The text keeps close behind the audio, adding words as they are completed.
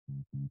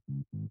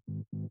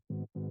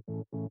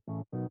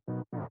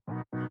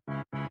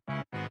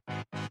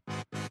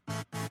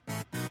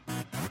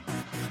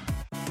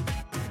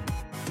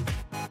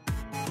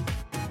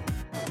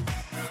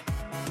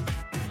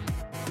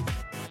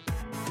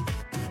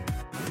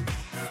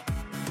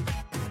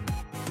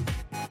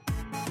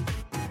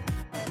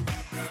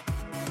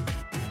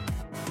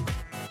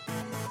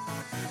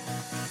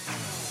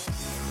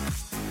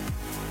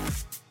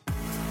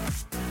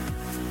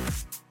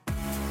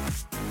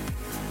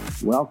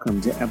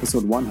Welcome to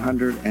episode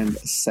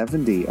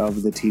 170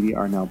 of the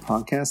TDR Now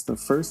podcast, the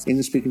first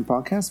English-speaking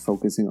podcast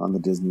focusing on the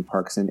Disney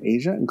parks in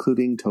Asia,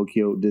 including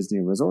Tokyo Disney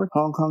Resort,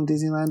 Hong Kong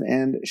Disneyland,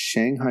 and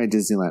Shanghai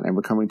Disneyland. And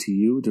we're coming to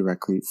you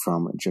directly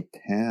from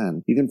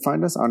Japan. You can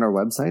find us on our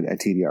website at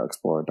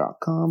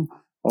tdrexplorer.com,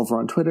 over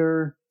on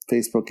Twitter,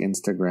 Facebook,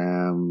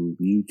 Instagram,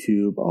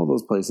 YouTube, all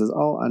those places,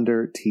 all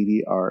under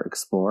TDR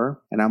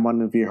Explorer. And I'm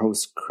one of your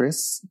hosts,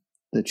 Chris,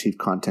 the chief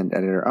content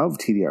editor of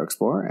TDR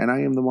Explorer, and I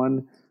am the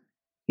one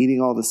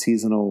eating all the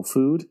seasonal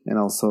food and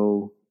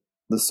also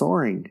the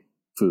soaring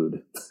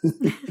food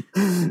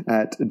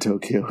at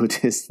Tokyo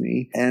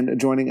Disney. And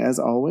joining, as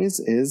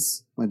always,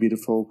 is my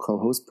beautiful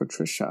co-host,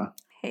 Patricia.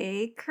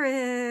 Hey,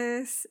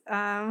 Chris.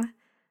 I'm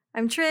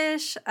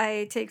Trish.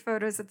 I take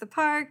photos at the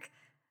park.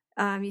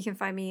 You can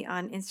find me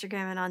on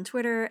Instagram and on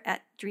Twitter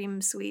at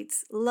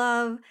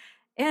DreamSweetsLove.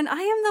 And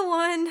I am the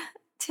one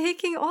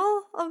taking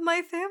all of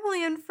my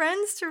family and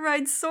friends to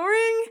ride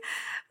Soaring,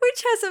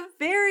 which has a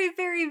very,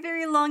 very,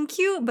 very long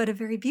queue, but a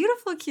very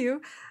beautiful queue,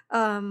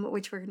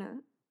 which we're going to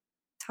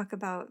talk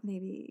about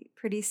maybe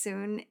pretty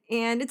soon.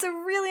 And it's a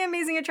really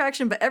amazing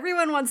attraction, but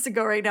everyone wants to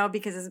go right now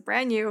because it's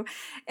brand new, and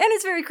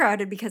it's very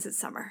crowded because it's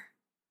summer.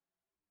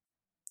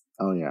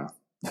 Oh, yeah.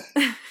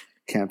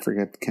 Can't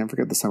forget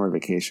the summer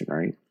vacation,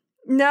 right?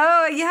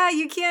 No, yeah,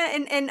 you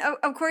can't. And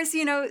of course,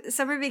 you know,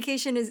 summer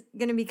vacation is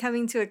going to be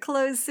coming to a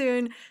close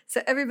soon.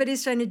 So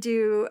everybody's trying to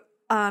do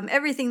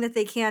everything that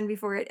they can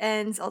before it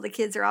ends. All the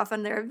kids are off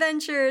on their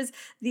adventures.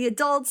 The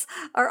adults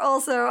are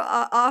also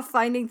off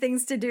finding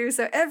things to do.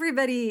 So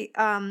everybody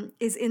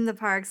is in the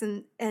parks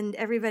and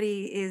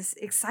everybody is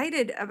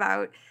excited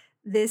about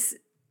this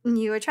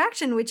new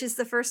attraction, which is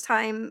the first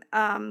time,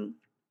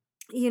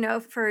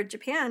 for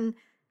Japan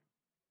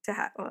to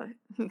have,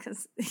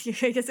 because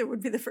I guess it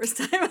would be the first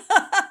time.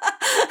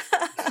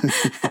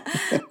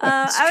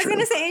 I was going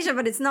to say Asia,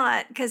 but it's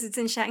not because it's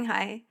in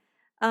Shanghai.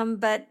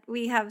 But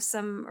we have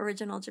some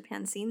original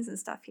Japan scenes and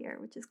stuff here,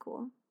 which is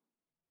cool.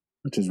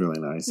 Which is really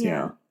nice,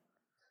 yeah.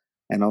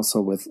 And also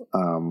with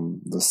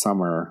the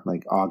summer,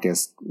 like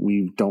August,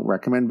 we don't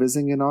recommend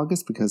visiting in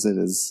August because it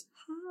is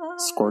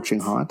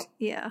scorching hot.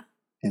 Yeah.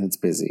 And it's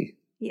busy.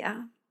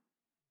 Yeah.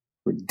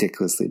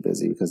 Ridiculously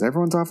busy because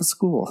everyone's off of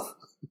school.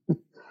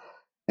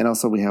 And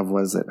also we have,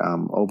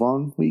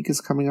 Obon week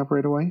is coming up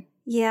right away?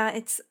 Yeah,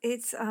 it's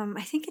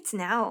I think it's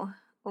now,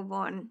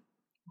 Obon.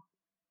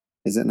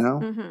 Is it now?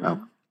 Mm-hmm.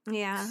 Oh.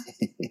 Yeah.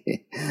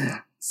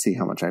 See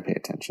how much I pay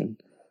attention.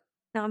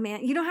 No,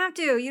 man, you don't have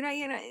to.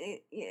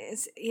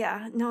 It's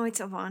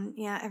Obon.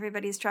 Yeah,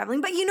 everybody's traveling.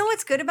 But you know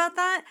what's good about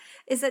that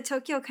is that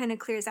Tokyo kind of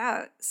clears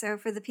out. So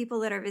for the people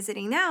that are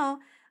visiting now,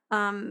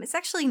 it's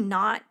actually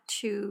not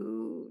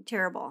too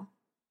terrible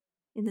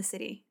in the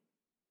city.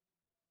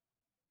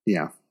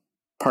 Yeah.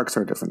 Parks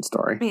are a different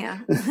story. Yeah.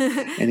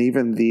 And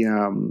even the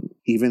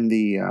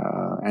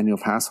annual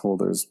pass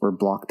holders were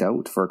blocked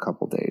out for a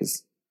couple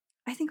days.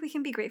 I think we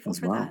can be grateful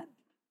for that.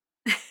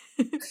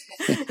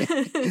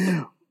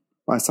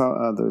 I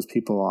saw there's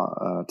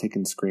people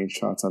taking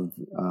screenshots of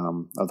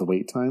the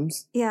wait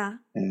times. Yeah.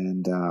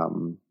 And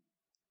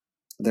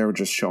they were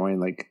just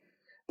showing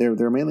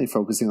they're mainly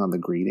focusing on the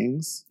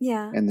greetings.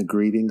 Yeah. And the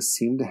greetings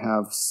seem to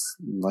have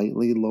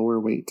slightly lower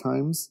wait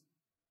times.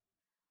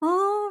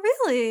 Oh,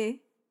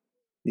 really?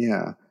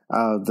 Yeah.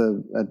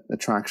 The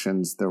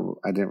attractions,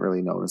 I didn't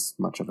really notice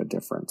much of a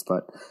difference,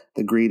 but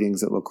the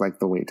greetings, it looked like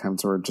the wait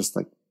times were just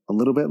a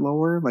little bit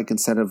lower. Like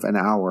instead of an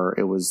hour,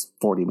 it was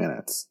 40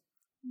 minutes,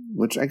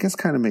 which I guess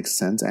kind of makes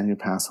sense. Annual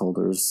pass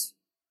holders,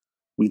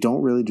 we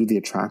don't really do the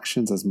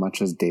attractions as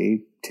much as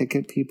day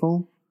ticket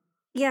people.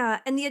 Yeah.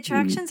 And the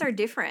attractions are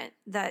different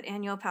that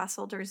annual pass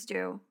holders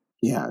do.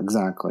 Yeah,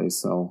 exactly.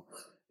 So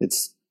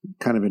it's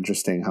kind of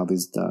interesting how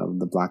these,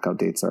 the blackout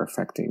dates are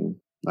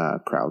affecting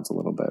crowds a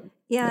little bit.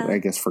 Yeah, I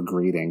guess for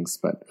greetings,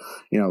 but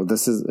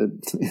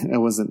it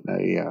wasn't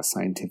a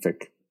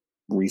scientific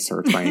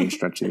research by any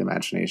stretch of the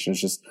imagination.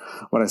 It's just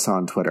what I saw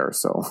on Twitter.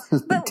 So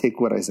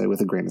take what I say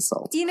with a grain of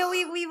salt. You know,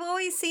 we've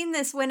always seen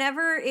this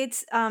whenever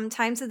it's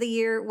times of the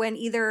year when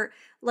either,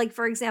 like,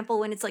 for example,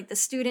 when it's like the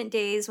student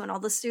days, when all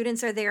the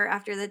students are there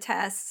after the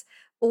tests,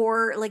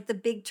 or like the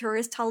big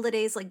tourist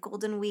holidays like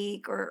Golden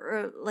Week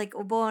or like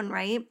Obon,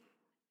 right?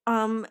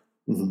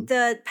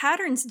 The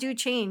patterns do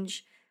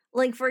change.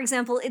 Like, for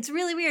example, it's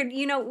really weird.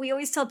 You know, we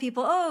always tell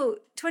people,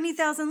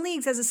 20,000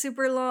 Leagues has a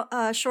super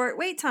short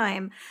wait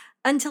time.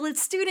 until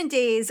it's student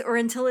days or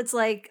until it's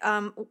like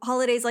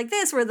holidays like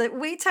this where the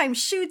wait time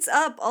shoots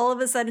up all of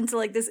a sudden to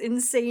like this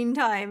insane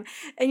time,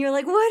 and you're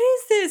like, what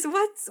is this?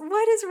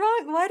 What is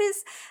wrong? What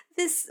is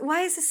this?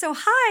 Why is this so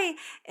high?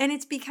 And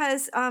it's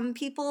because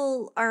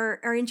people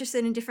are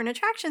interested in different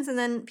attractions, and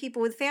then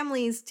people with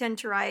families tend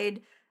to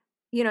ride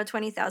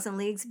 20,000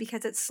 Leagues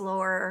because it's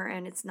slower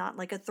and it's not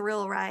like a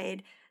thrill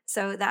ride.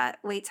 So that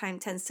wait time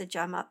tends to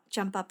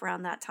jump up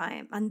around that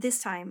time, on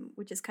this time,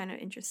 which is kind of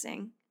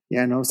interesting.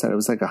 Yeah, I noticed that. It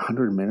was like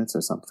 100 minutes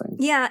or something.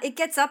 Yeah, it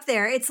gets up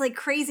there. It's like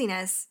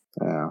craziness.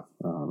 Yeah,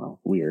 I don't know.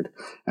 Weird.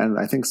 And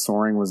I think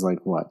Soaring was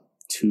like, what,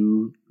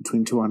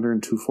 between 200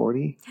 and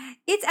 240?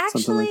 It's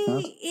actually,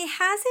 like it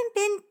hasn't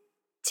been,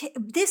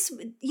 this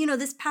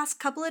past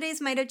couple of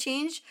days might have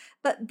changed,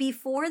 but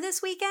before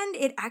this weekend,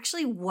 it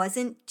actually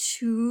wasn't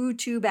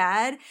too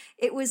bad.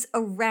 It was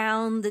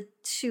around the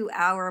 2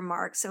 hour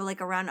mark. So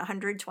like around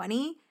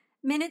 120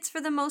 minutes for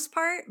the most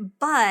part.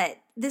 But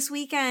this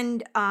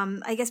weekend,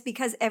 I guess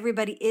because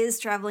everybody is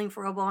traveling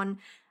for Obon,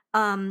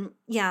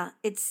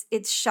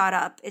 it's shot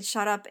up. It's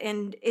shot up,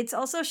 and it's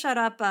also shot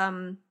up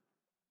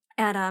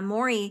at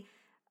Mori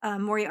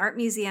Art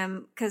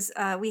Museum, because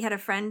we had a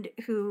friend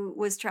who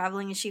was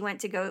traveling and she went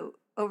to go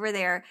over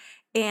there,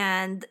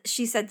 and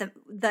she said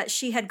that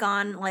she had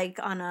gone like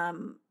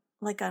on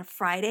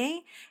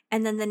Friday,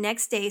 and then the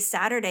next day,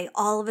 Saturday,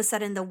 all of a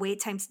sudden the wait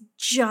times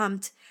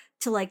jumped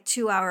to like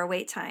 2 hour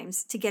wait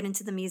times to get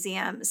into the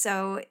museum.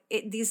 So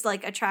these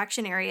like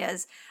attraction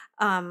areas,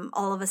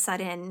 all of a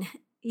sudden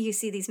you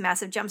see these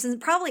massive jumps, and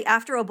probably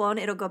after Obon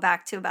it'll go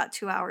back to about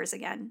 2 hours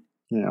again.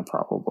 Yeah,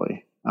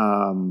 probably.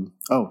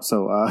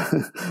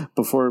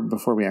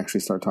 Before we actually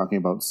start talking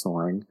about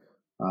Soaring,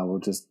 we'll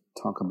just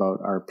talk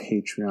about our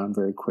Patreon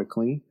very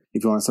quickly.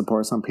 If you want to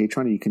support us on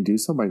Patreon, you can do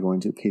so by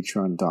going to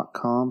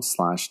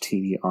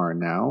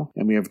patreon.com/TDRnow.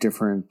 And we have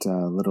different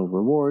little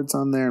rewards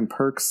on there and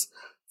perks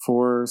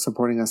for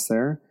supporting us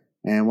there.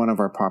 And one of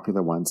our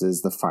popular ones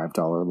is the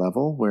 $5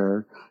 level,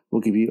 where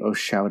we'll give you a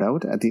shout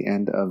out at the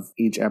end of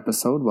each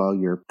episode while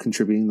you're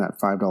contributing that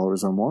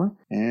 $5 or more.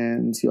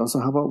 And you also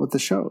help out with the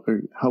show,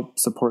 or help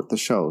support the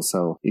show.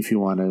 So if you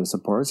want to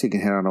support us, you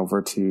can head on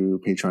over to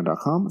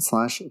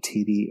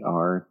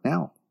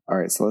patreon.com/TDRnow. All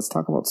right, so let's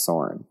talk about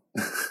Soaring.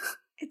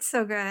 It's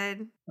so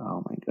good.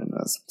 Oh my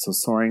goodness. So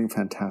Soaring,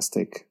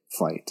 fantastic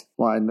flight.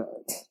 Well,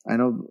 I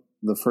know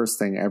the first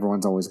thing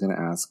everyone's always going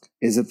to ask,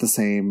 is it the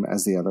same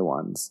as the other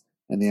ones?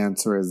 And the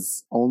answer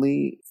is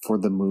only for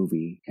the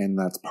movie, and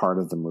that's part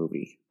of the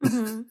movie.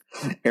 Mm-hmm.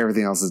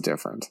 Everything else is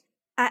different.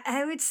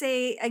 I would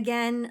say,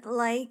 again,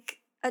 like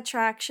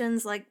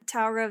attractions like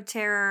Tower of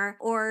Terror,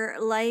 or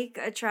like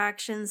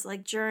attractions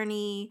like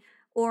Journey,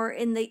 or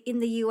in the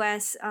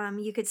US,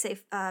 you could say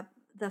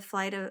the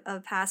Flight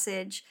of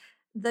Passage.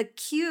 The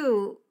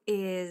queue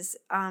is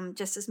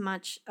just as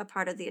much a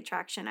part of the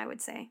attraction, I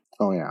would say.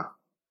 Oh, yeah.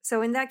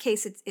 So in that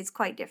case, it's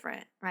quite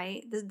different,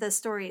 right? The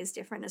story is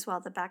different as well,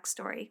 the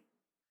backstory.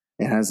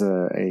 It has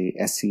a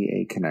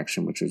SEA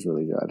connection, which is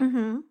really good.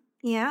 Mm-hmm.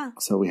 Yeah.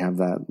 So we have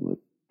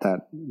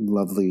that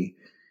lovely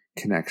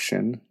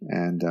connection,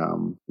 and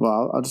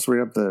I'll just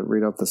read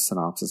out the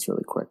synopsis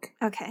really quick.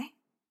 Okay.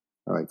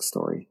 I like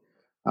story.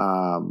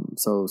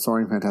 So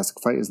Soaring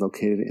Fantastic Flight is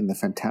located in the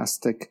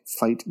Fantastic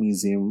Flight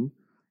Museum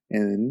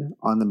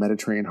on the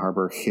Mediterranean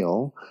Harbor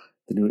Hill.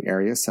 The new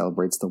area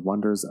celebrates the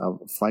wonders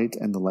of flight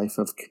and the life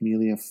of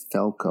Camelia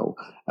Falco,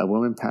 a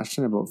woman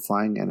passionate about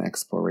flying and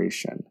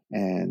exploration.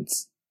 And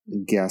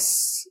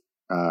guests,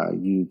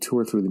 you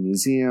tour through the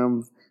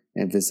museum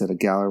and visit a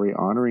gallery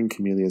honoring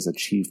Camelia's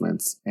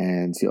achievements.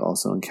 And you'll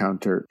also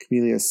encounter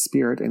Camelia's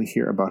spirit and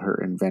hear about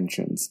her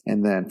inventions.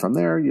 And then from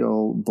there,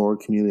 you'll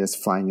board Camelia's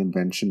flying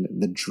invention,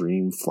 the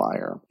Dream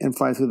Flyer, and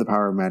fly through the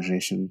power of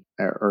imagination,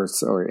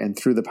 and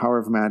through the power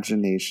of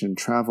imagination,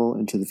 travel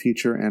into the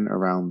future and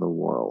around the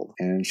world.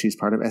 And she's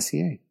part of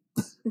SEA.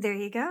 There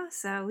you go.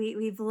 So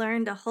we've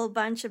learned a whole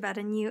bunch about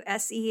a new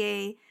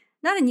SEA,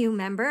 not a new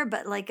member,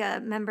 but like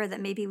a member that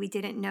maybe we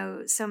didn't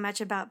know so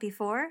much about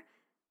before.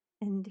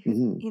 And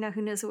who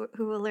knows who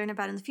we'll learn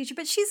about in the future.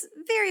 But she's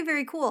very,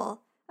 very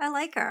cool. I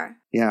like her.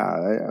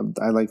 Yeah,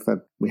 I like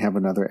that we have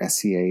another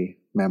SEA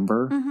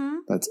member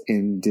that's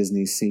in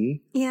Disney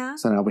Sea. Yeah.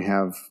 So now we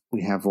have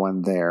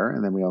one there,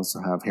 and then we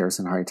also have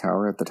Harrison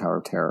Hightower at the Tower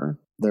of Terror.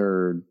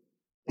 They're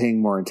paying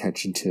more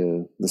attention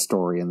to the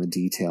story and the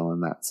detail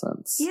in that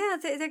sense. Yeah,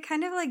 they're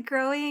kind of like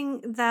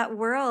growing that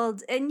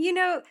world. And,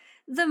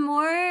 the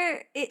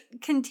more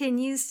it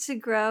continues to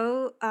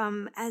grow,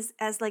 as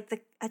like the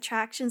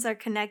attractions are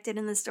connected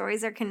and the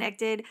stories are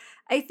connected,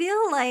 I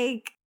feel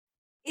like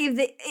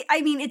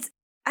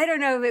I don't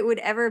know if it would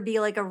ever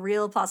be like a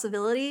real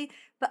possibility,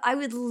 but I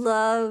would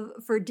love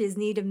for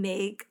Disney to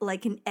make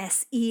like an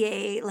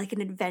SEA, like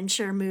an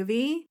adventure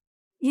movie.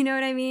 You know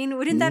what I mean?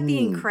 Wouldn't that be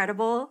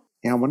incredible?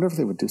 Yeah, I wonder if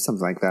they would do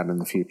something like that in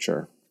the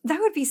future. That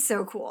would be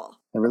so cool.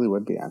 It really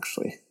would be,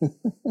 actually.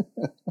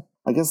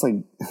 I guess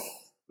we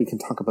can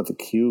talk about the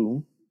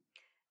queue.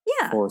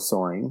 Yeah. For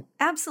Soaring.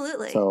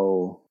 Absolutely.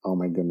 So, oh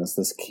my goodness,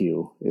 this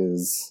queue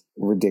is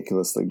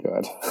ridiculously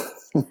good.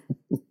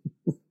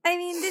 I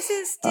mean, this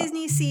is Uh,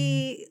 Disney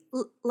Sea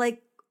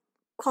like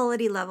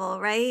quality level,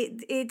 right?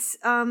 It's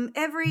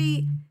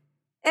every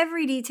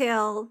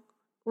detail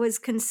was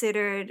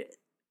considered.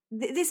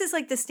 This is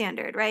like the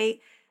standard, right?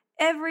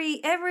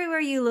 Everywhere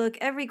you look,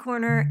 every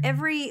corner,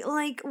 every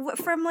like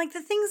from like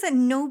the things that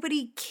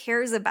nobody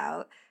cares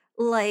about,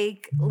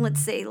 like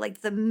let's say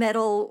like the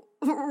metal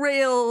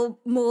rail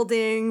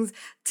moldings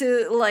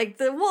to like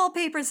the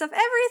wallpaper and stuff.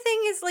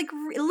 Everything is like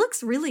it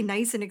looks really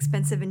nice and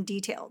expensive and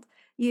detailed.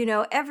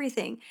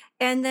 Everything.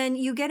 And then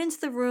you get into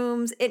the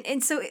rooms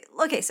and so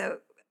okay, so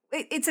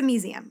it's a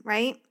museum,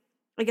 right?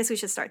 I guess we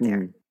should start there.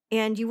 mm,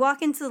 And you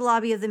walk into the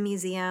lobby of the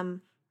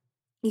museum,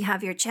 you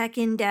have your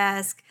check-in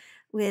desk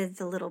with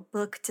the little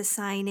book to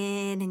sign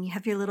in, and you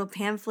have your little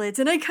pamphlets.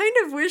 And I kind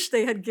of wish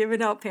they had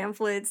given out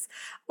pamphlets,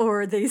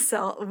 or they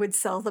would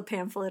sell the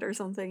pamphlet or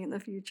something in the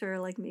future,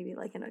 like maybe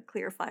like in a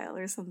clear file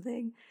or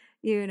something.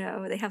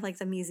 They have like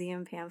the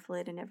museum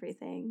pamphlet and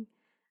everything.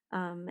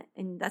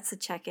 And that's the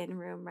check-in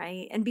room,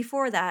 right? And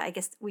before that, I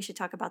guess we should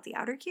talk about the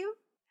outer queue.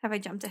 Have I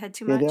jumped ahead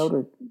too yeah,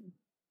 much?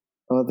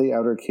 the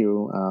outer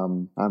queue. I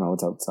don't know.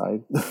 It's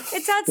outside.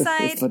 It's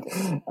outside.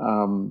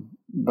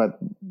 but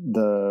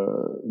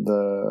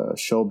the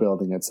show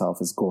building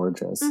itself is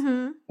gorgeous,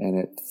 Mm-hmm. and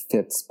it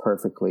fits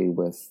perfectly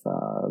with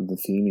the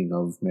theming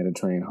of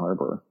Mediterranean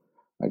Harbor.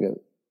 Like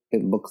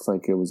it looks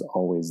like it was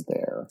always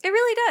there. It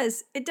really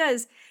does. It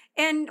does.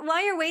 And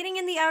while you're waiting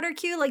in the outer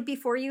queue, like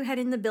before you head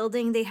in the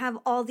building, they have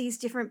all these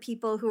different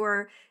people who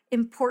are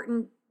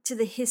important to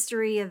the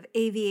history of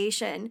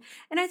aviation.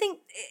 And I think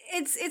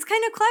it's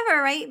kind of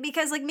clever, right?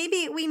 Because like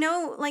maybe we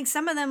know like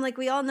some of them, like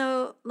we all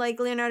know like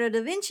Leonardo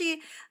da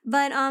Vinci,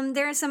 but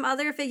there are some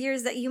other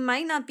figures that you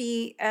might not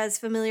be as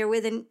familiar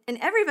with, and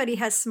everybody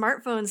has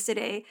smartphones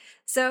today.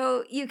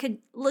 So you could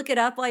look it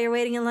up while you're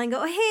waiting in line,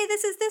 go, oh, hey,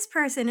 this is this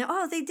person. And,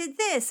 oh, they did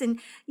this. And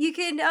you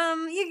can,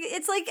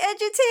 it's like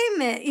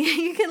edutainment.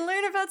 You can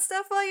learn about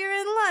stuff while you're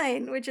in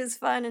line, which is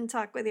fun, and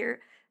talk with your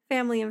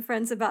family and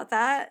friends about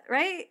that,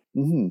 right?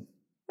 Mm-hmm.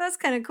 That's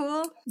kind of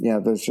cool. Yeah,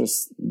 there's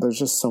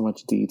just so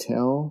much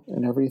detail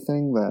and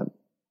everything that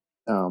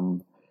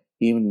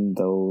even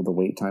though the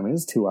wait time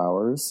is 2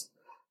 hours,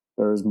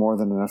 there's more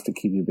than enough to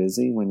keep you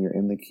busy when you're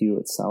in the queue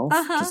itself,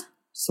 just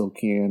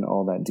soaking in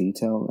all that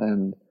detail,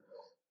 and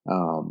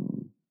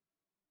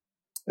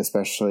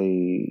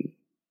especially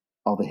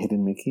all the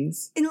hidden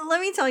Mickeys. And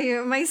let me tell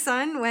you, my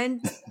son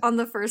went on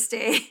the first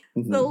day,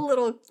 the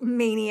little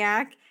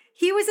maniac.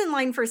 He was in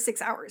line for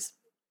 6 hours.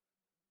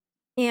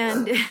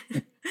 And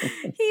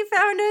he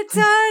found a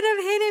ton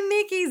of hidden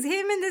Mickeys.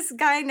 Him and this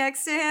guy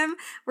next to him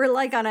were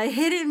like on a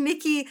hidden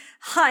Mickey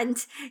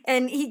hunt.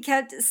 And he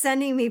kept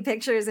sending me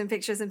pictures and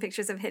pictures and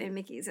pictures of hidden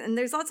Mickeys. And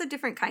there's lots of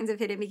different kinds of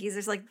hidden Mickeys.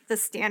 There's like the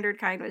standard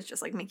kind was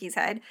just like Mickey's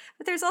head.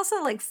 But there's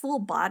also like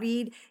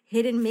full-bodied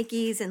hidden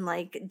Mickeys and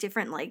like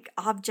different like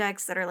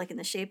objects that are like in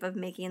the shape of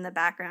Mickey in the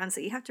background.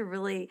 So you have to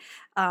really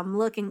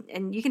look,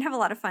 and you can have a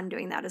lot of fun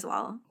doing that as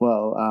well.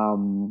 Well,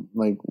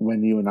 like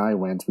when you and I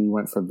went, we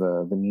went for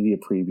the media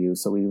preview,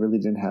 so we really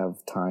didn't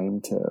have time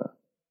to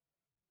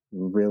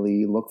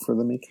really look for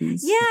the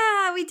Mickeys.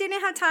 Yeah, we didn't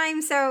have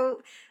time,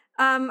 so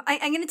I'm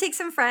going to take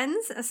some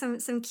friends,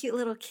 some cute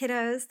little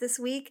kiddos this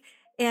week,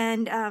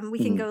 and we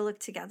can go look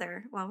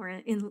together while we're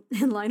in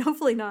line.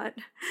 Hopefully not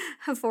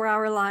a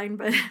 4-hour line,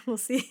 but we'll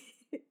see.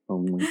 Oh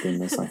my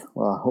goodness! I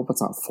hope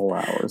it's not 4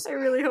 hours. I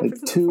really hope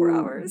it's not 4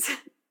 hours.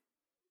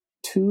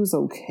 2's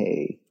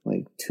okay.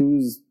 Like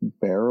 2's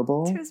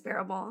bearable. 2's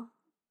bearable.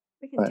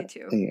 We can do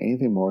 2.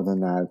 Anything more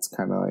than that, it's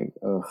kind of like,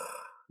 ugh,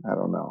 I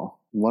don't know.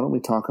 Why don't we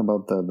talk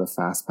about the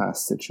fast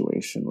pass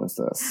situation with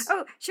this?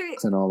 Oh, should we?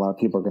 Because I know a lot of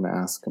people are going to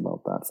ask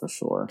about that for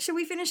sure. Should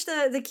we finish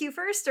the queue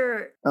first,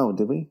 or? Oh,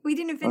 did we? We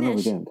didn't finish. Oh, no,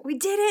 we didn't. We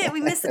didn't.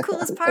 We missed the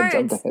coolest parts. I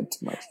jumped ahead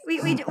too much.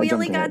 We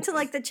only got to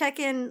like the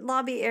check-in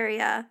lobby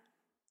area.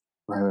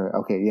 Right.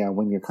 Okay. Yeah.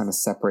 When you're kind of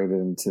separated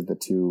into the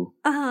two.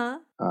 I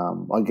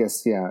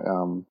guess. Yeah.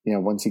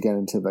 Once you get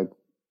into like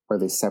where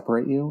they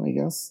separate you, I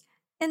guess.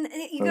 And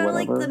you go to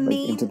like the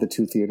main, into the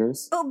two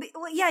theaters. Oh,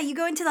 well, yeah, you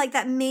go into like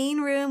that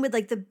main room with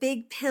like the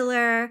big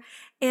pillar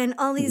and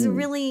all these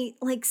really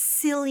like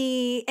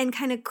silly and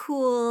kind of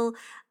cool,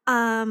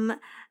 how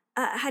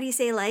do you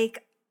say,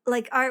 like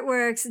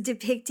artworks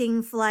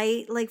depicting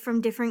flight like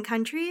from different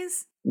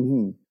countries.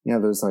 Mm-hmm. Yeah,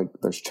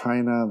 there's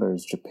China,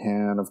 there's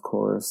Japan, of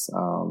course.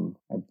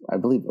 I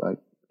believe like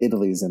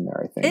Italy's in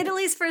there. I think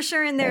Italy's for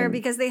sure in there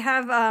because they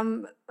have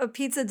a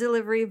pizza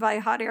delivery by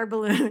hot air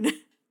balloon.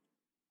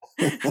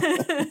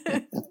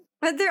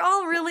 But they're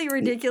all really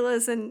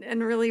ridiculous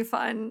and really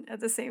fun at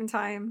the same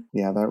time.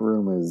 Yeah, that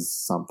room is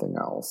something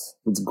else.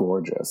 It's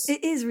gorgeous.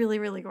 It is really,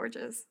 really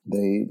gorgeous.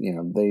 They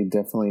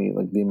definitely,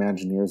 like the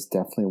Imagineers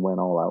definitely went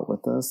all out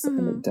with this,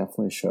 and it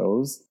definitely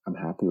shows. I'm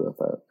happy with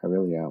it. I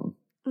really am.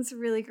 It's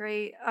really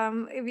great.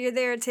 If you're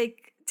there,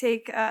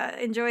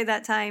 enjoy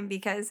that time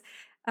because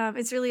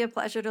it's really a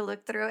pleasure to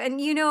look through.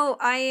 And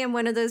I am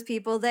one of those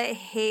people that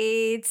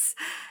hates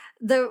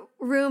the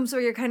rooms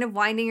where you're kind of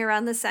winding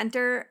around the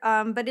center.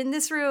 But in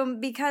this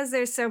room, because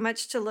there's so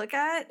much to look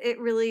at, it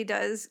really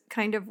does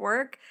kind of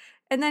work.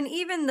 And then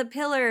even the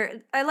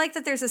pillar, I like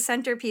that there's a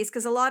centerpiece,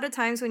 because a lot of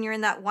times when you're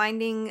in that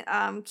winding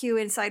queue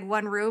inside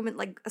one room,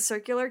 like a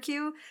circular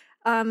queue,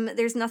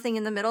 there's nothing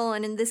in the middle.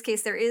 And in this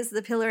case, there is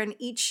the pillar, and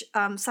each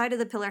side of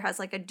the pillar has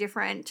like a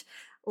different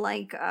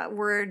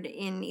word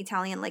in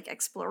Italian, like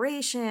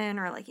exploration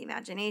or like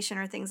imagination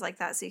or things like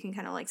that. So you can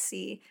kind of like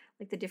see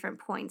like the different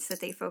points that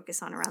they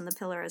focus on around the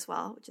pillar as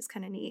well, which is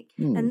kind of neat.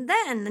 And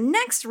then the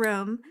next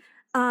room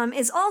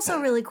is also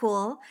really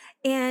cool,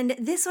 and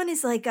this one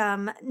is like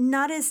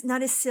not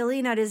as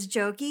silly, not as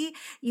jokey.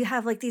 You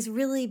have like these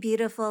really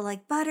beautiful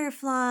like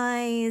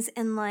butterflies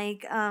and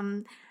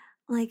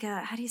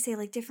how do you say,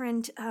 like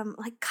different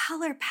like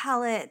color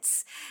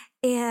palettes,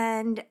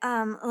 and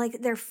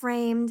like they're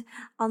framed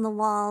on the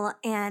wall,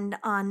 and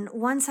on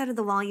one side of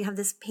the wall you have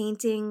this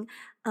painting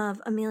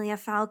of Emilia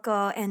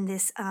Falco and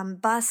this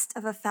bust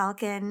of a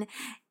falcon,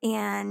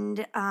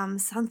 and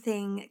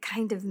something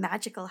kind of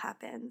magical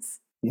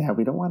happens. Yeah,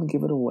 we don't want to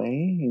give it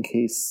away in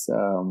case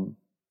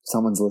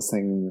someone's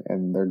listening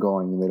and they're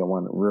going and they don't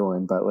want it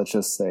ruined, but let's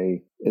just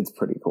say it's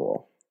pretty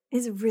cool.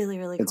 It's really,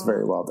 really cool. It's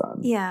very well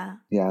done. Yeah.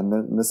 Yeah, and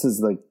then this is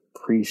like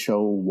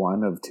pre-show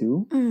 1 of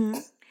 2. Mm-hmm.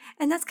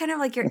 And that's kind of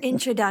like your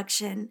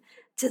introduction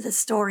to the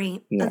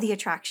story of the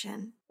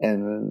attraction.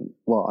 And,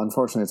 well,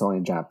 unfortunately, it's only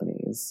in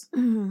Japanese.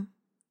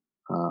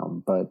 Mm-hmm.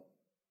 But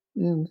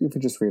if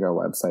you just read our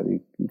website,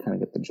 you kind of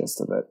get the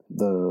gist of it.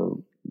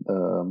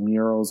 The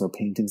murals or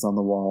paintings on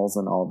the walls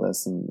and all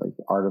this and like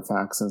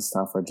artifacts and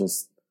stuff are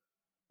just,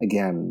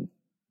 again,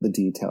 the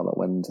detail that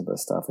went into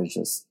this stuff is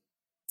just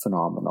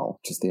phenomenal.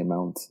 Just the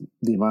amount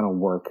of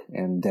work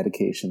and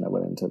dedication that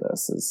went into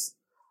this is,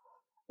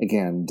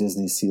 again,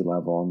 Disney Sea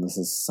level. And this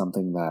is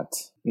something that,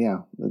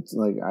 it's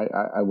like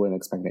I wouldn't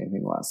expect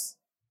anything less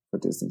for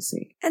Disney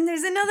Sea. And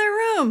there's another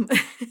room.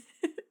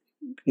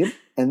 Yep.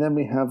 And then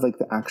we have like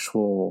the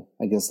actual,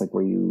 I guess, like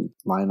where you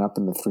line up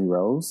in the 3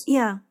 rows.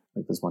 Yeah.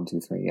 Like there's 1, 2,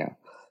 3. Yeah.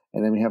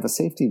 And then we have a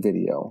safety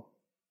video.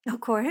 Of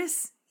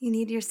course. You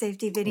need your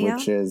safety video.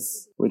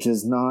 Which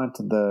is not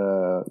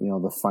the,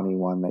 the funny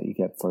one that you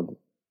get for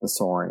the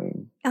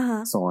Soarin'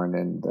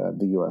 in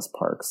the U.S.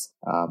 parks.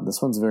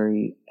 This one's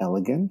very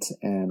elegant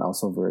and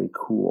also very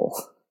cool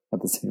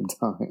at the same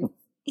time.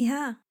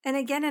 Yeah. And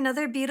again,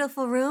 another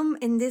beautiful room.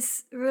 In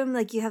this room,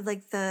 like you have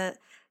like the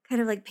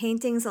kind of like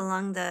paintings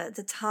along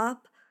the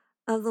top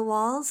of the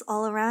walls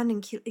all around,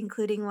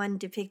 including one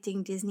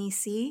depicting Disney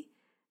Sea.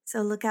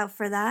 So look out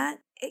for that.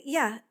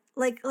 Yeah,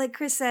 like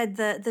Chris said,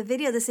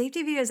 the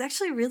safety video is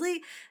actually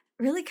really,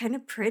 really kind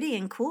of pretty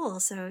and cool.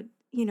 So,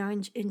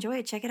 enjoy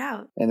it, check it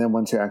out. And then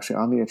once you're actually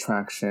on the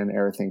attraction,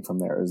 everything from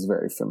there is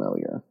very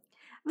familiar.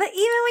 But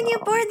even when you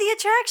board the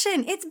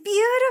attraction, it's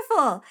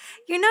beautiful.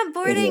 You're not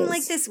boarding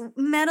like this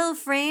metal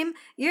frame.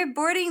 You're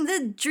boarding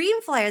the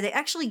Dreamflyer. They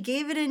actually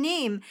gave it a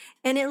name,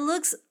 and it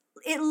looks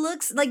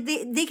like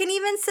they can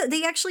even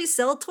they actually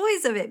sell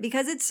toys of it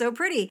because it's so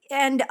pretty.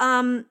 And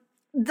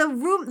the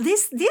room,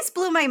 this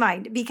blew my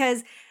mind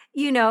because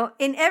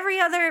in every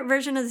other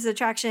version of this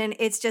attraction,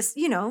 it's just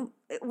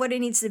what it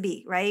needs to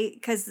be, right?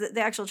 Because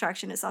the actual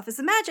attraction itself is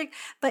the magic,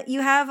 but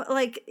you have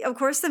like, of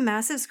course, the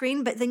massive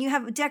screen, but then you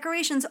have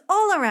decorations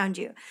all around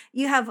you.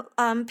 You have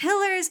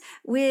pillars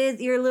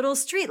with your little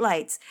street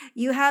lights.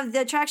 You have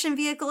the attraction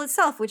vehicle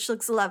itself, which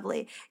looks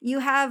lovely. You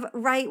have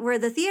right where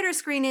the theater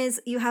screen is,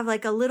 you have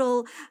like a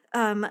little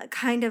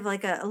kind of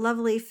like a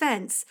lovely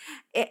fence.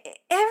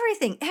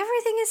 Everything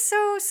is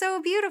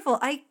so beautiful.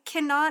 I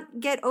cannot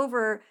get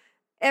over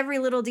every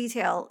little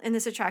detail in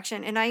this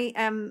attraction, and I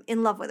am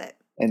in love with it.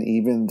 And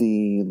even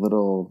the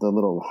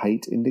little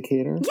height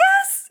indicator.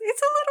 Yes,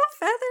 it's a little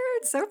feather.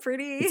 It's so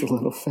pretty. It's a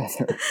little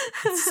feather.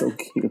 It's so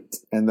cute.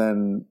 And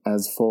then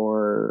as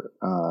for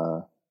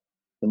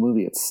the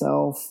movie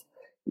itself,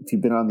 if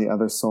you've been on the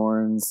other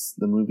Soarins,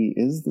 the movie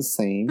is the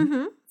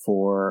same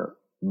for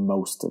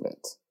most of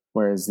it.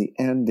 Whereas the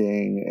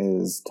ending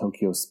is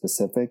Tokyo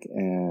specific,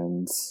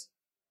 and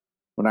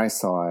when I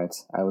saw it,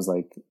 I was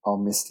like all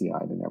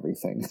misty-eyed and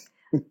everything.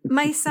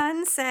 My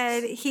son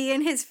said he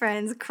and his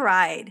friends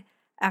cried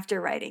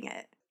after writing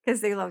it because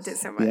they loved it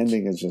so much. The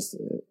ending is just,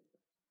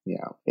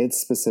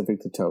 it's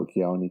specific to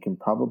Tokyo, and you can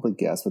probably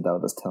guess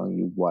without us telling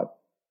you what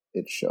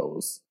it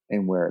shows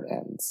and where it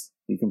ends.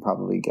 You can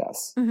probably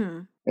guess.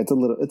 Mm-hmm. It's a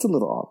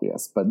little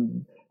obvious, but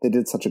they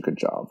did such a good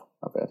job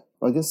of it.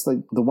 I guess like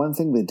the one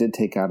thing they did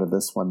take out of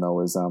this one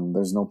though is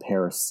there's no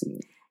Paris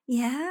scene.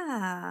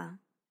 Yeah.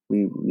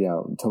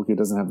 Tokyo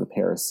doesn't have the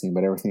Paris scene,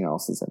 but everything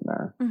else is in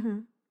there. Mm-hmm.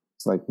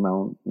 It's like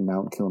Mount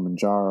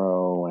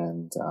Kilimanjaro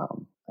and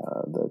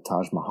the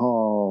Taj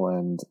Mahal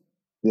and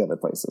the other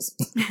places.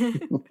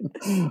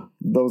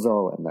 Those are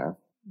all in there.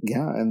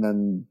 Yeah, and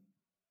then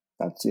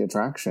that's the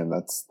attraction.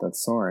 That's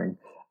Soaring.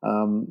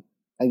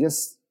 I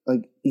guess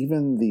like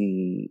even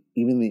the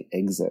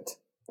exit,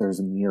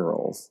 there's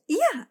murals.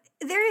 Yeah,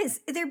 there is.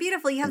 They're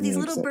beautiful. You have these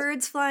little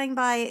birds flying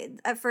by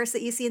at first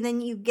that you see, and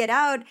then you get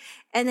out,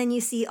 and then you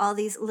see all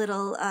these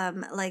little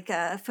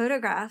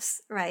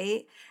photographs,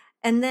 right?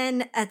 And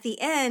then at the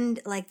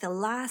end, like the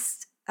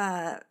last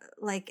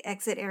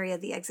exit area,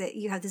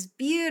 you have this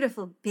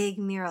beautiful big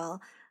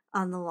mural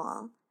on the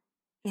wall.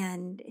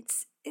 And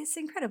it's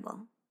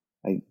incredible.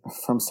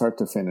 From start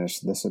to finish,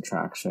 this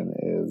attraction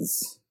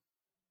is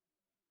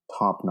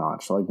top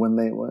notch. Like when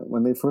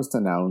they first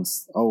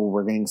announced, oh,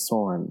 we're getting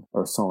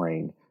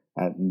Soaring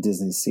at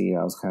Disney Sea,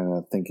 I was kind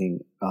of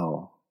thinking,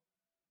 oh,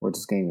 we're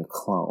just getting a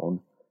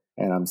clone.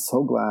 And I'm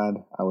so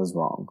glad I was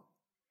wrong.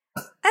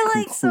 I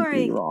like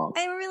Soaring. Wrong.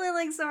 I really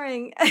like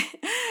Soaring.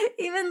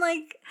 Even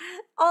like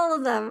all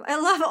of them. I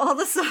love all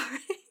the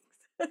Soarings.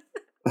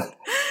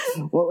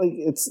 Well, like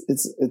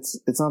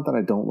it's not that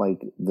I don't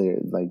like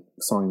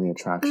Soaring the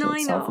attraction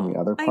itself from the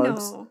other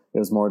parks. It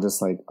was more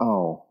just like,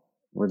 oh,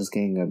 we're just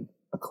getting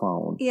a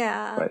clone.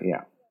 Yeah. But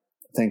yeah,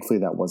 thankfully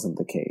that wasn't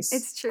the case.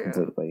 It's true.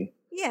 Completely.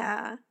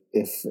 Yeah.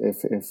 If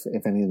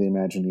any of the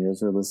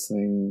Imagineers are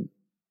listening,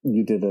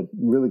 you did a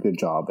really good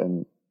job,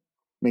 and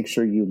make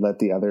sure you let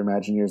the other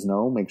Imagineers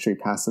know. Make sure you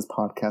pass this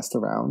podcast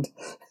around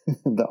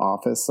the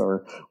office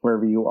or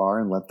wherever you are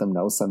and let them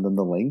know. Send them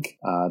the link.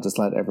 Just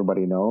let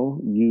everybody know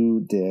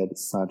you did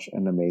such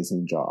an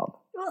amazing job.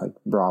 Well, like,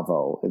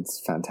 bravo.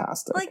 It's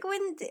fantastic. Like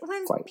when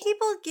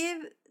people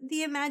give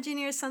the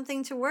Imagineers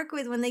something to work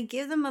with, when they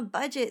give them a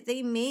budget,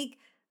 they make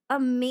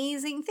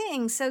amazing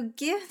things. So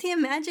give the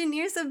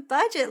Imagineers a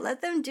budget.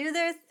 Let them do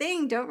their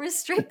thing. Don't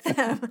restrict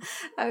them.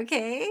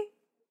 Okay?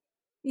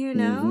 You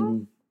know?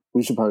 Mm-hmm.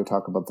 We should probably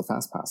talk about the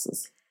fast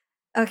passes.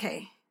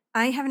 Okay.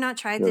 I have not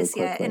tried this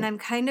yet, and I'm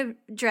kind of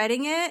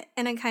dreading it,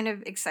 and I'm kind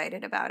of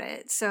excited about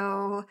it.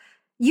 So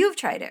you've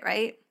tried it,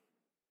 right?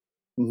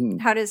 Mm-hmm.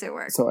 How does it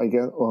work? So I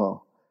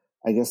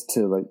guess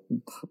to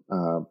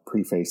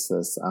preface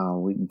this,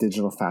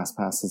 digital fast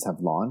passes have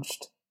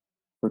launched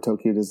for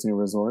Tokyo Disney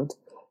Resort,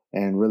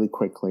 and really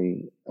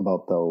quickly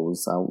about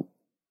those,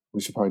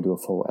 we should probably do a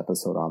full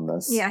episode on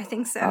this. Yeah, I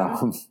think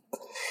so.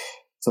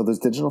 So there's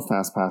digital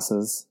fast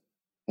passes,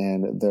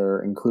 and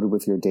they're included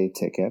with your day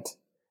ticket,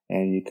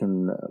 and you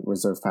can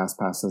reserve fast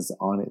passes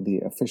on the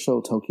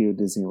official Tokyo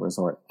Disney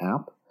Resort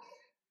app.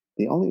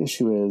 The only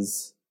issue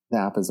is the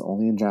app is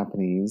only in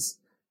Japanese,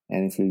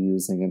 and if you're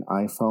using an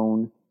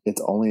iPhone,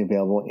 it's only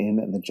available in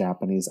the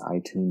Japanese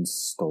iTunes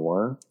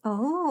store.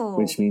 Oh.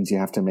 Which means you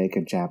have to make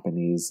a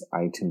Japanese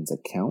iTunes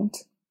account.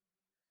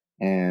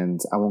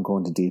 And I won't go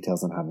into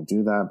details on how to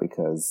do that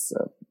because,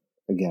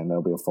 again,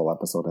 there'll be a full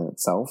episode in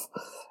itself.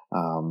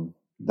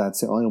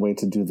 That's the only way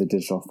to do the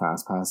digital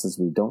fast passes.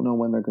 We don't know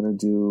when they're going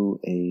to do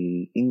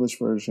a English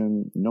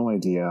version. No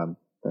idea.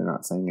 They're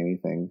not saying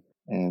anything.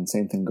 And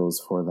same thing goes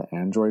for the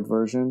Android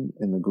version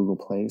in the Google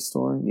Play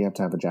Store. You have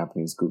to have a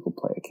Japanese Google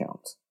Play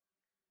account.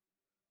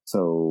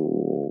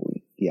 So,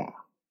 yeah.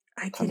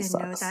 I didn't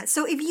know that.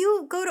 So if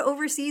you go to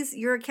overseas,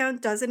 your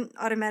account doesn't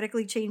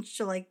automatically change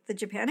to like the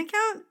Japan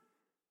account?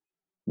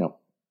 No.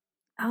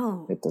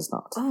 Oh. It does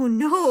not. Oh,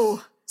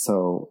 no.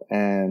 So,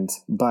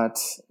 but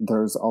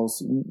there's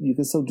also, you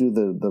can still do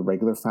the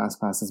regular fast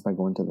passes by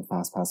going to the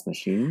fast pass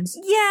machines.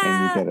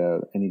 Yeah.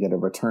 And you get a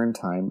return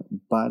time,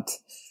 but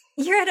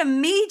you're at a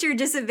major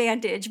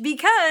disadvantage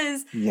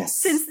because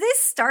since this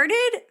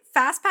started,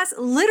 Fast Pass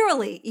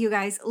literally, you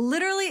guys,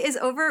 is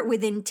over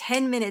within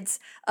 10 minutes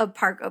of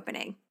park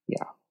opening.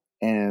 Yeah.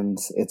 And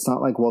it's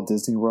not like Walt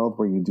Disney World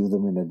where you do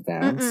them in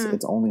advance. Mm-mm.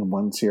 It's only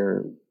once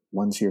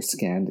you're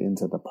scanned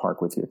into the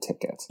park with your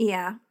ticket.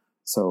 Yeah.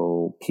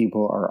 So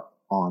people are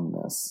on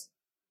this.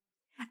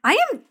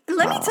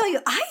 Let me tell you,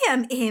 I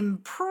am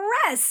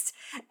impressed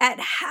at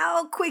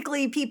how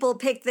quickly people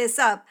pick this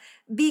up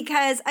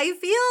because I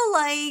feel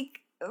like,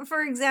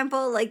 for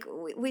example, like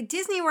with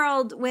Disney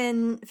World,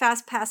 when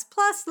Fast Pass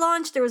Plus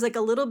launched, there was like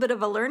a little bit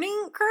of a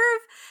learning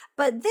curve.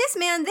 But this,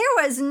 man, there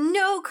was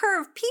no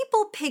curve.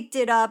 People picked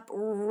it up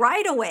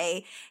right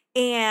away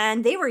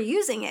and they were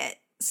using it.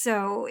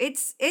 So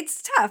it's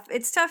tough.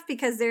 It's tough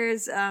because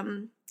there's,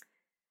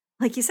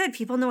 like you said,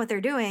 people know what they're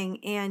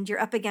doing and you're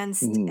up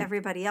against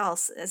everybody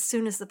else as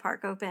soon as the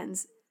park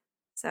opens.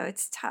 So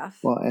it's tough.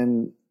 Well,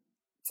 and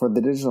for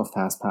the digital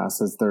fast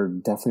passes, they're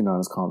definitely not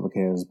as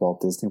complicated as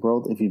Walt Disney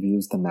World. If you've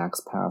used the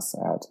Max Pass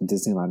at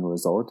Disneyland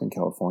Resort in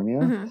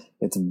California,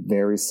 it's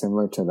very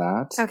similar to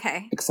that.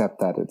 Okay.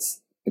 Except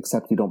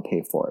you don't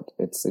pay for it.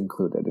 It's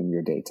included in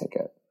your day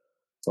ticket.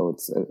 So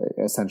it's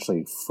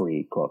essentially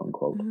free, quote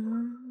unquote.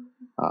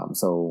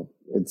 So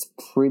it's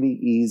pretty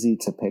easy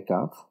to pick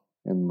up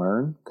and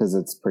learn because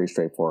it's pretty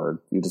straightforward.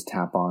 You just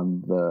tap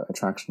on the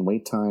attraction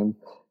wait time.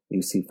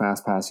 You see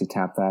Fast Pass, you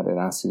tap that. It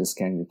asks you to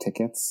scan your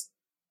tickets.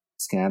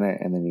 Scan it,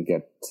 and then you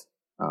get,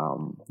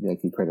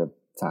 you create a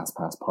Fast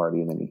Pass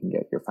party, and then you can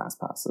get your Fast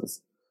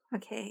Passes.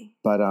 Okay.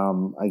 But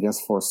I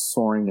guess for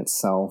Soaring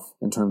itself,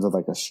 in terms of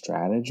like a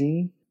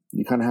strategy,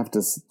 you kind of have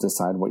to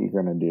decide what you're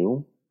going to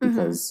do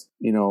because,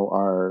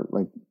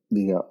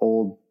 the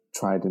old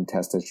tried and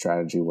tested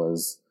strategy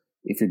was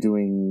if you're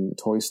doing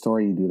Toy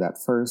Story, you do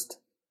that first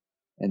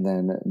and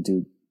then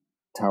do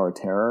Tower of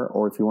Terror.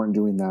 Or if you weren't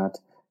doing that,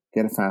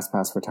 get a Fast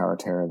Pass for Tower of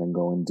Terror, then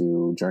go and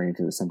do Journey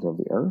to the Center of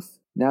the Earth.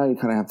 Now you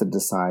kind of have to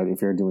decide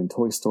if you're doing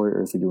Toy Story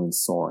or if you're doing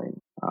Soaring.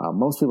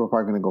 Most people are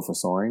probably going to go for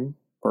Soaring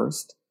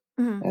first.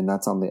 And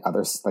that's on the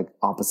other,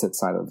 opposite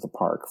side of the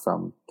park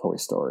from Toy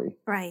Story.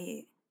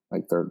 Right.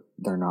 Like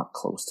they're not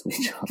close to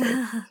each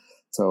other.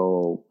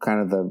 So kind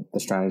of the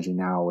strategy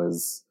now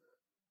is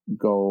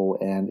go,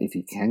 and if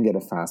you can get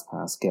a fast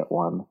pass, get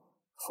one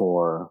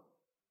for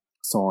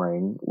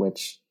soaring,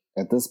 which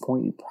at this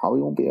point you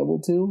probably won't be able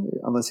to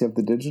unless you have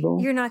the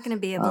digital. You're not going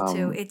to be able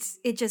to.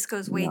 It just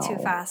goes way too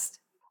fast.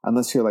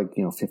 Unless you're like,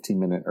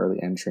 15-minute early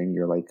entry and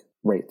you're like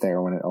right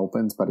there when it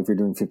opens. But if you're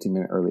doing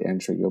 15-minute early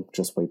entry, you'll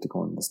just wait to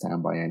go into the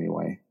standby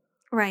anyway.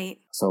 Right.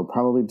 So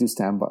probably do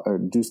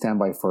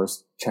standby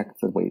first, check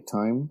the wait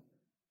time,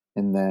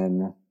 and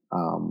then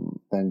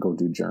go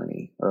do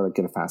Journey, or like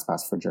get a fast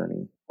pass for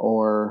Journey,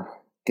 or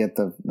get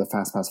the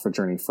fast pass for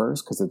Journey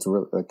first because it's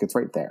really like it's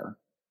right there,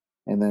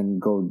 and then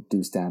go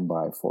do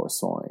standby for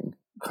soaring.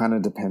 Kind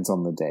of depends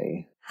on the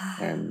day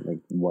and like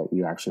what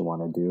you actually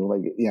want to do.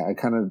 Like, yeah,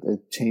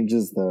 it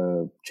changes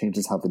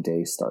how the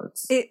day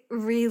starts. It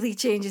really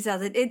changes how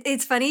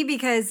it's funny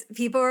because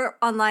people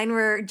online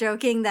were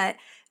joking that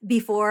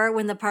before,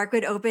 when the park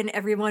would open,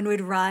 everyone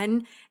would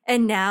run,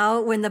 and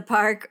now when the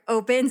park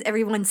opens,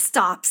 everyone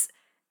stops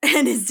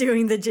and is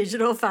doing the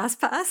digital fast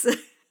pass.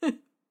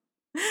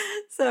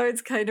 So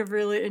it's kind of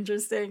really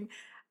interesting.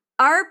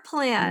 Our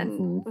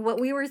plan, what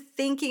we were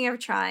thinking of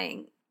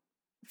trying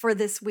for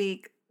this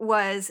week,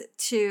 was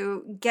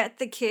to get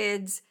the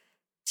kids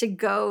to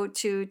go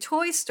to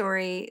Toy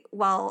Story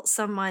while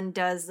someone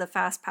does the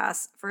fast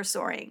pass for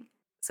soaring,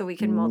 so we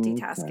can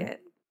multitask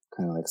it.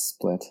 Kind of like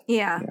split.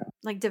 Yeah,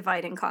 like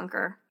divide and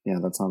conquer. Yeah,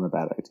 that's not a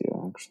bad idea,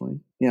 actually.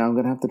 Yeah, I'm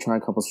going to have to try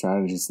a couple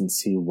strategies and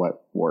see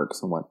what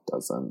works and what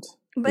doesn't.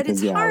 But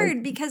it's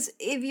hard because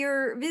if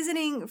you're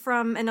visiting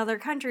from another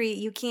country,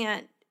 you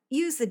can't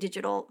use the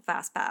digital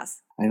fast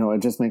pass. I know,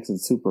 it just makes it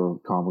super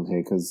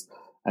complicated because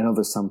I know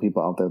there's some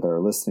people out there that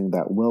are listening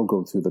that will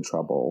go through the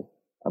trouble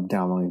of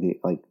downloading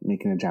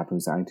making a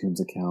Japanese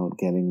iTunes account,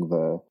 getting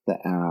the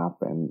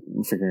app, and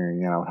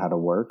figuring out how to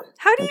work.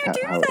 How do you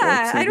do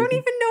that? I don't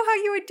even know how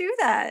you would do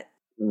that.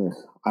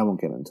 I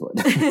won't get into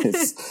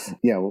it.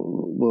 Yeah,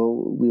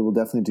 we will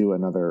definitely do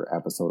another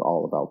episode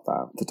all about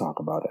that to talk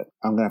about it.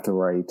 I'm gonna have to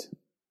write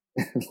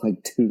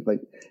two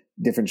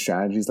different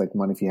strategies, like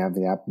one if you have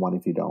the app, one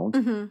if you don't,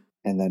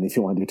 and then if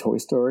you want to do Toy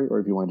Story or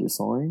if you want to do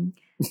soaring.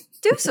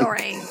 Do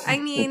soaring. I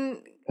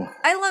mean,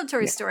 I love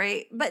Toy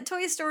Story, but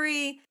Toy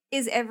Story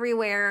is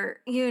everywhere,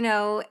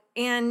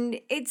 and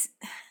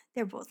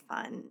they're both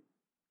fun.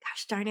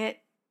 Gosh darn it.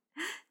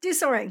 Do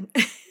soaring.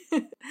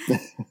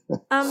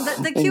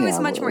 The queue is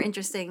much more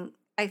interesting,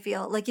 I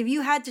feel. Like if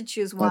you had to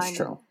choose one, that's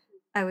true.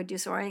 I would do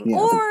soaring.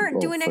 Or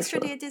do an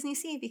extra day at Disney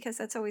Sea because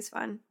that's always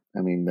fun.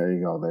 I mean, there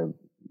you go. That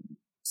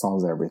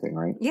solves everything,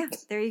 right? Yeah,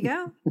 there you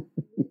go.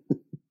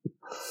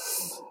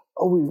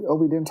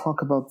 We didn't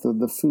talk about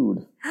the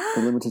food,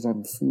 the limited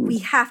time food. We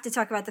have to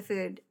talk about the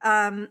food.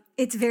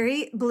 It's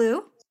very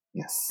blue.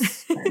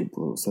 Yes, very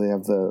blue. So they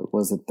have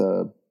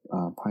the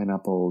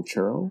pineapple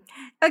churro?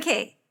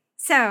 Okay,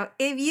 so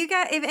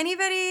if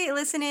anybody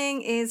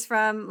listening is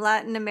from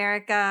Latin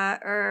America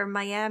or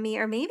Miami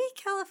or maybe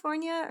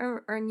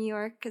California or New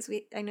York, because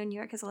I know New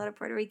York has a lot of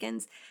Puerto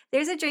Ricans,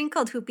 there's a drink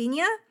called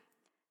jupiña.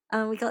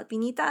 We call it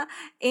piñita,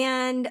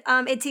 and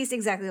it tastes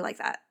exactly like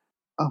that.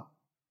 Oh,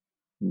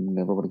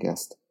 never would have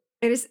guessed.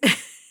 It is.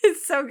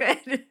 It's so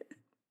good.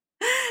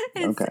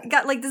 It's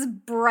got like this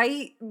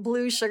bright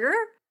blue sugar.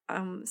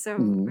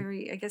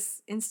 Very, I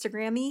guess,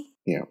 Instagram-y.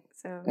 Yeah.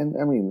 So, and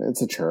I mean,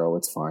 it's a churro.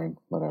 It's fine.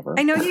 Whatever.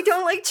 I know you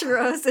don't like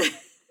churros.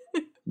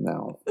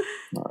 No,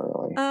 not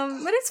really.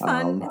 But it's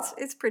fun.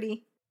 It's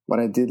pretty. What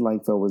I did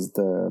like though was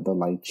the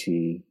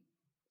lychee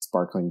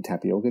sparkling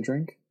tapioca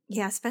drink.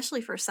 Yeah,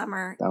 especially for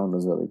summer. That one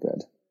was really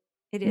good.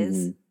 It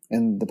is.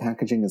 And the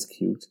packaging is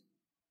cute.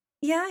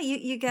 Yeah,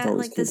 you get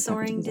like the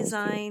soaring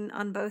design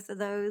on both of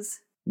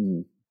those.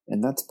 And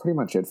that's pretty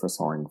much it for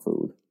soaring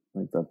food.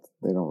 Like that,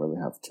 they don't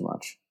really have too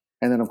much.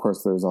 And then, of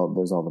course, there's all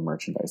the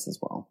merchandise as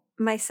well.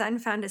 My son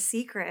found a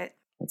secret.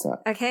 What's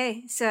that?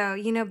 Okay, so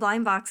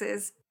blind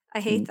boxes.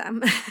 I hate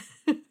them.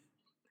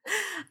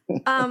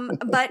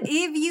 But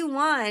if you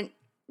want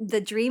the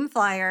Dream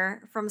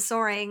Flyer from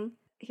Soaring,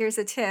 here's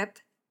a tip.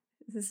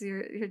 This is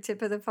your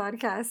tip of the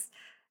podcast.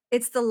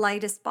 It's the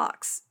lightest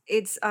box.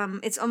 It's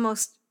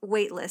almost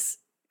weightless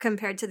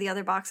compared to the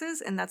other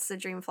boxes, and that's the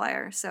Dream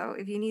Flyer. So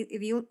if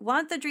you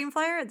want the Dream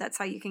Flyer, that's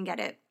how you can get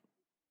it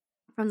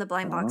from the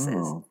blind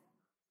boxes.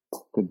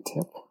 Good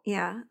tip.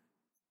 Yeah.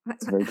 My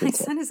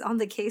son is on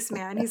the case,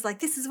 man. He's like,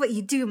 this is what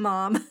you do,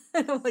 Mom.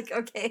 And I'm like,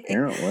 okay.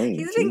 Apparently.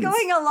 He's been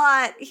going a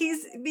lot.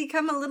 He's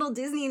become a little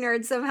Disney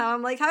nerd somehow.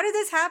 I'm like, how did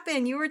this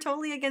happen? You were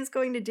totally against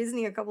going to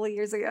Disney a couple of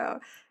years ago.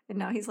 And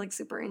now he's like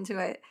super into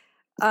it.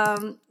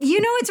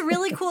 It's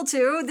really cool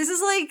too. This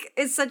is like,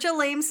 it's such a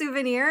lame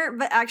souvenir,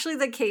 but actually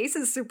the case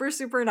is super,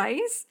 super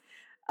nice.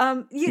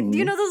 Do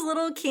you know those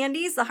little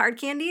candies, the hard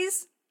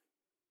candies?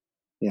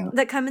 Yeah.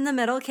 That come in the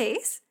metal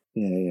case?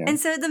 Yeah. And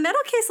so the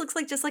metal case looks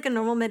like just like a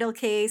normal metal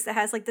case that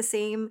has like the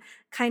same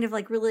kind of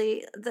like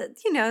really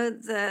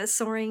the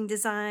soaring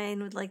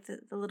design with like the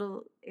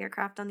little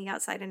aircraft on the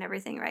outside and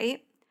everything,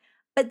 right?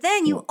 But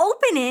then you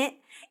open it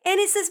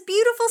and it's this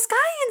beautiful sky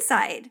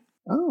inside.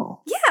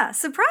 Oh. Yeah,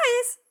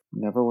 surprise.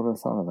 Never would have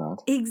thought of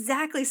that.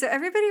 Exactly. So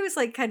everybody was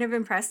like kind of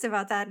impressed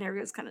about that, and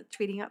everybody was kind of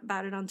tweeting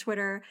about it on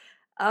Twitter.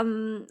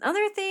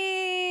 Other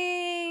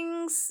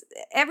things,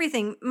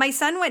 everything. My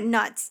son went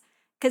nuts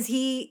because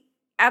he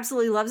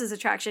absolutely loves this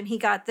attraction. He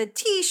got the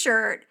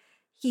t-shirt,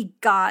 he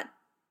got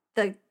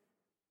the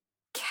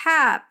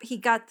cap, he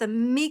got the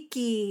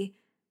Mickey,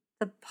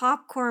 the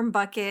popcorn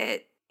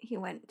bucket. He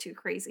went too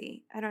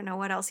crazy. I don't know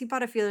what else. He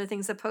bought a few other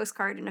things, a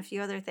postcard and a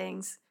few other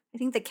things. I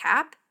think the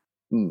cap.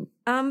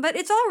 But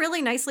it's all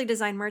really nicely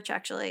designed merch,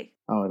 actually.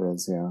 Oh, it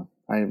is, yeah.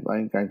 I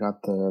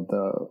got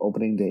the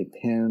opening day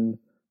pin.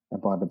 I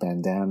bought a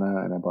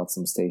bandana and I bought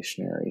some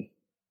stationery.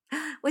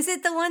 Was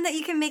it the one that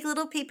you can make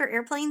little paper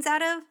airplanes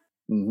out of?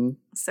 Mm-hmm.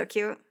 So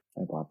cute.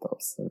 I bought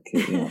those. So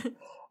cute. Yeah.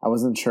 I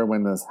wasn't sure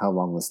how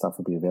long this stuff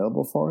would be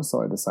available for,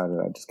 so I decided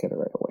I'd just get it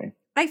right away.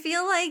 I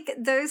feel like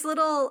those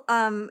little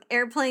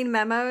airplane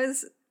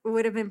memos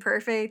would have been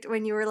perfect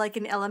when you were like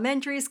in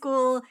elementary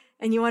school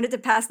and you wanted to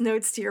pass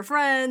notes to your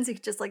friends. You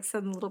could just like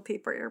send a little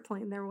paper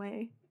airplane their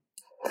way.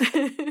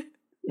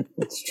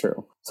 It's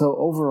true. So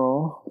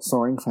overall,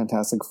 Soaring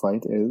Fantastic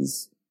Flight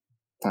is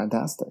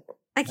fantastic.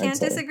 I can't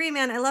disagree,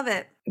 man. I love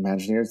it.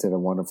 Imagineers did a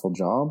wonderful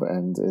job,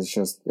 and it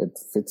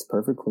fits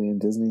perfectly in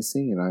Disney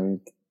Sea, and I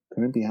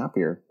couldn't be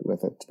happier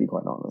with it, to be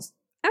quite honest.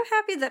 I'm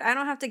happy that I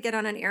don't have to get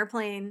on an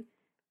airplane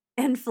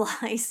and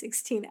fly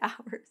 16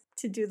 hours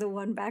to do the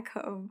one back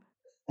home.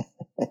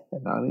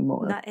 Not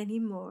anymore. Not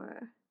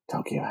anymore.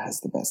 Tokyo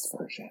has the best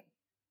version.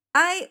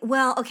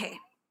 Okay.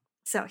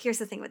 So here's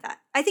the thing with that.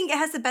 I think it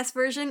has the best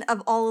version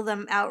of all of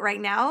them out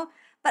right now,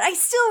 but I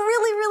still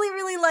really, really,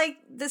 really like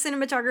the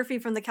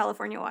cinematography from the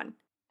California one.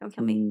 Don't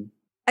kill me.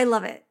 I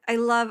love it. I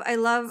love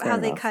how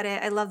they cut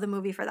it. I love the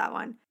movie for that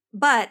one.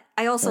 But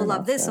I also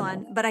love this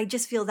one, but I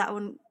just feel that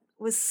one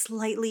was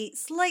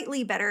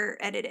slightly better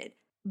edited.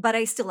 But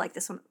I still like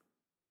this one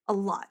a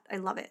lot. I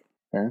love it.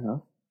 Fair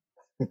enough.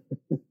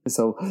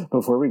 So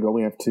before we go,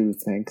 we have to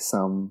thank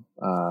some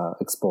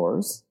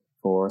explorers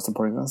for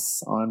supporting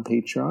us on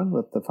Patreon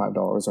with the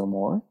 $5 or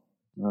more.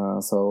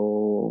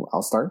 So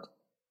I'll start.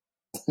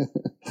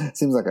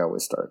 Seems like I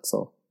always start,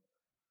 so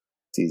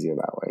it's easier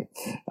that way.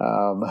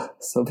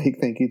 So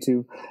big thank you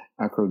to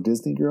Acro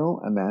Disney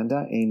Girl,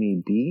 Amanda,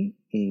 Amy B,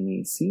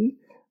 Amy C,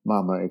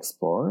 Mama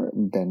Explorer,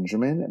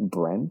 Benjamin,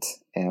 Brent,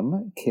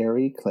 M,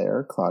 Carrie,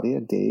 Claire, Claudia,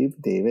 Dave,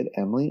 David,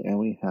 Emily, and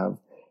we have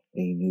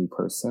a new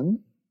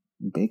person,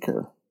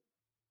 Baker.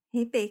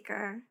 Hey,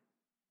 Baker.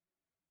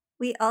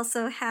 We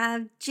also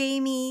have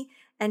Jamie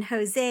and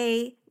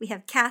Jose. We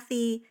have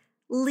Kathy,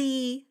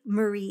 Lee,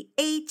 Marie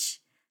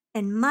H,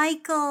 and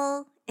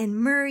Michael and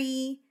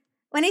Murray.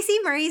 When I see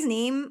Murray's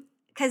name,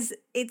 because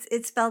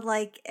it's spelled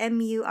like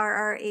Murray,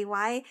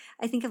 I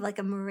think of like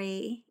a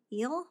Murray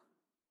eel,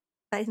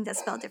 but I think that's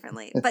spelled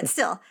differently. But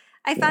still,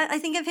 I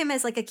think of him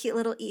as like a cute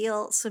little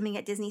eel swimming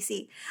at Disney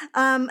Sea.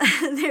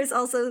 There's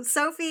also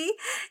Sophie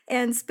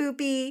and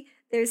Spoopy.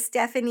 There's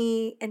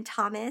Stephanie and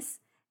Thomas,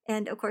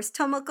 and of course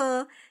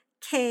Tomoko,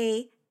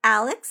 Kay,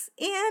 Alex,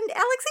 and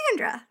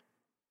Alexandra.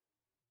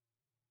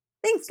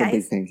 Thanks, guys.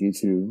 Big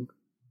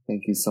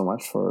thank you so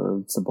much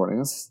for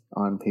supporting us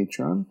on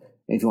Patreon.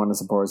 If you want to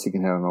support us, you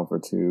can head on over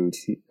to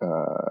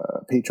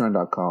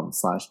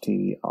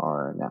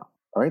patreon.com/TDR now.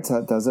 All right, so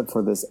that does it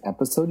for this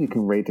episode. You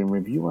can rate and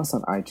review us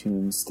on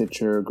iTunes,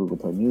 Stitcher, Google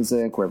Play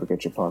Music, wherever you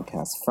get your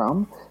podcasts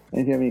from. And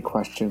if you have any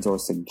questions or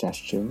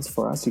suggestions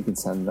for us, you can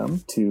send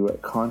them to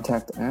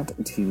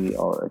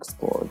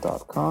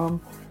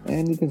contact@tdrexplore.com.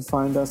 And you can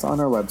find us on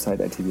our website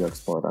at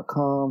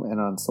tdrexplore.com and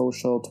on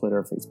social,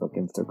 Twitter, Facebook,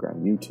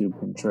 Instagram, YouTube,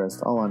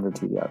 Pinterest, all under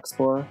TDR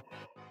Explorer.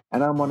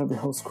 And I'm one of your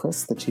hosts,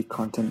 Chris, the Chief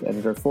Content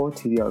Editor for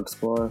TDR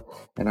Explorer,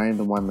 and I am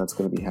the one that's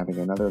going to be having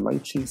another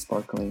lychee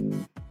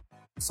sparkling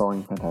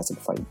Soaring Fantastic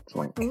Flight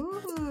drink.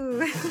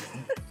 Ooh.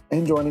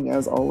 And joining,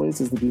 as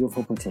always, is the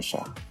beautiful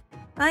Patricia.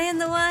 I am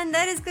the one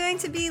that is going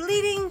to be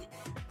leading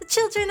the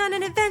children on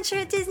an adventure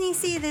at Disney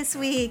Sea this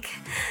week.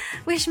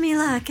 Wish me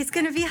luck. It's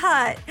going to be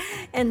hot,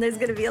 and there's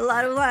going to be a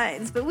lot of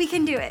lines, but we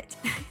can do it.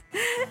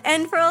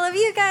 And for all of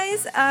you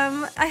guys,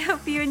 I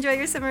hope you enjoy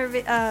your summer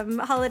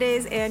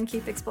holidays and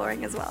keep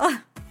exploring as well.